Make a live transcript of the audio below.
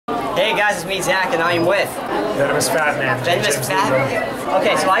Hey guys, it's me, Zach, and I'm with VenomousFatman. VenomousFatman?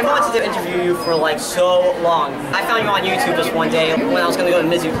 Okay, so I wanted to interview you for like so long. I found you on YouTube just one day when I was going to go to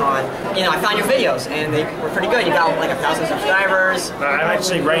MizuCon. You know, I found your videos, and they were pretty good. You got like 1,000 subscribers. I'm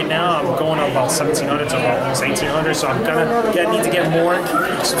actually, right now, I'm going on about 1,700 to about almost 1,800, so I'm need to get more and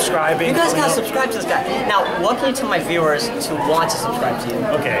keep subscribing. You guys gotta subscribe to this guy. Now, what can you tell my viewers to want to subscribe to you?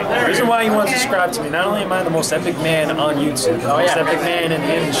 Okay, the reason why you want to subscribe to me, not only am I the most epic man on YouTube, the most epic man in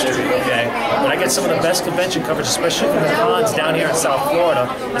the industry, okay, but I get some of the best convention coverage, especially from the cons down here in South Florida,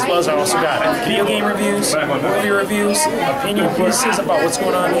 as well as I also got video game reviews, movie reviews, opinion pieces about what's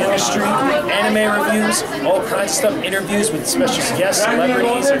going on in the industry, anime reviews, all kinds of stuff, interviews with special guests,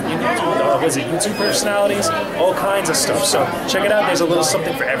 celebrities, or YouTube personalities, all kinds of stuff. So check it out, there's a little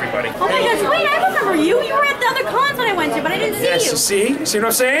something for everybody. Oh my gosh, wait, I remember you. You were at the other cons that I went to, but I didn't see you. Yes, you see? You see what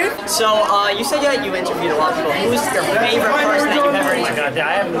I'm saying? So, you said that you interviewed a lot of people. Who's your favorite person that you've ever interviewed? Oh my God,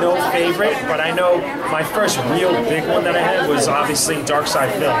 I have no favorite, but I know my first real big one that I had was obviously Dark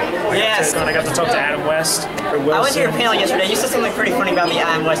Side Film. Yes. I got to talk to Adam West. I went to your panel yesterday. You said something pretty funny about the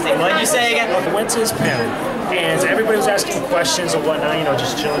Adam West thing. What did you say again? Well, I went to his panel, and everybody was asking questions or whatnot, you know,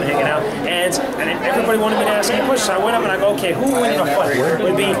 just chilling, hanging out, and everybody wanted me to ask me questions. So I went up and I go, okay, who would win in a fight?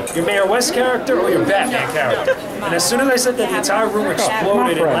 Would it be your Mayor West character or your Batman character? And as soon as I said that, the entire room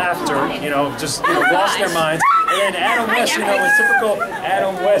exploded in laughter, you know, just lost their minds. And then Adam West, you know, with typical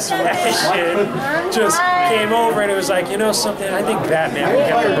Adam West fashion, just came over and it was like, you know something, I think Batman will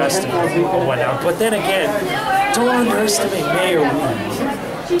get the best of it or whatnot. But then again, don't underestimate Mayor West.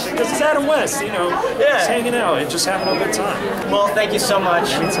 Because it's Adam West, you know, just hanging out and just having a good time. Well, thank you so much.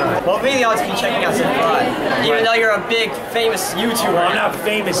 Anytime. Well, maybe I'll be checking out ZIFprod. Even though you're a big, famous YouTuber. Well, I'm not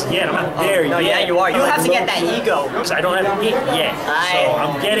famous yet. I'm not there yet. No, yeah, you are. You have to get that ego. Because I don't have it yet. So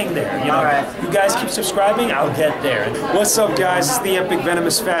I'm getting there. You know, you guys keep subscribing, I'll get there. What's up, guys? It's the epic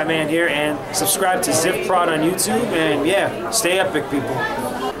VenomousFatman here, and subscribe to ZIFprod on YouTube, and yeah, stay epic, people.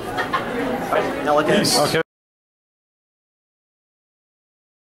 Now look at this. Okay.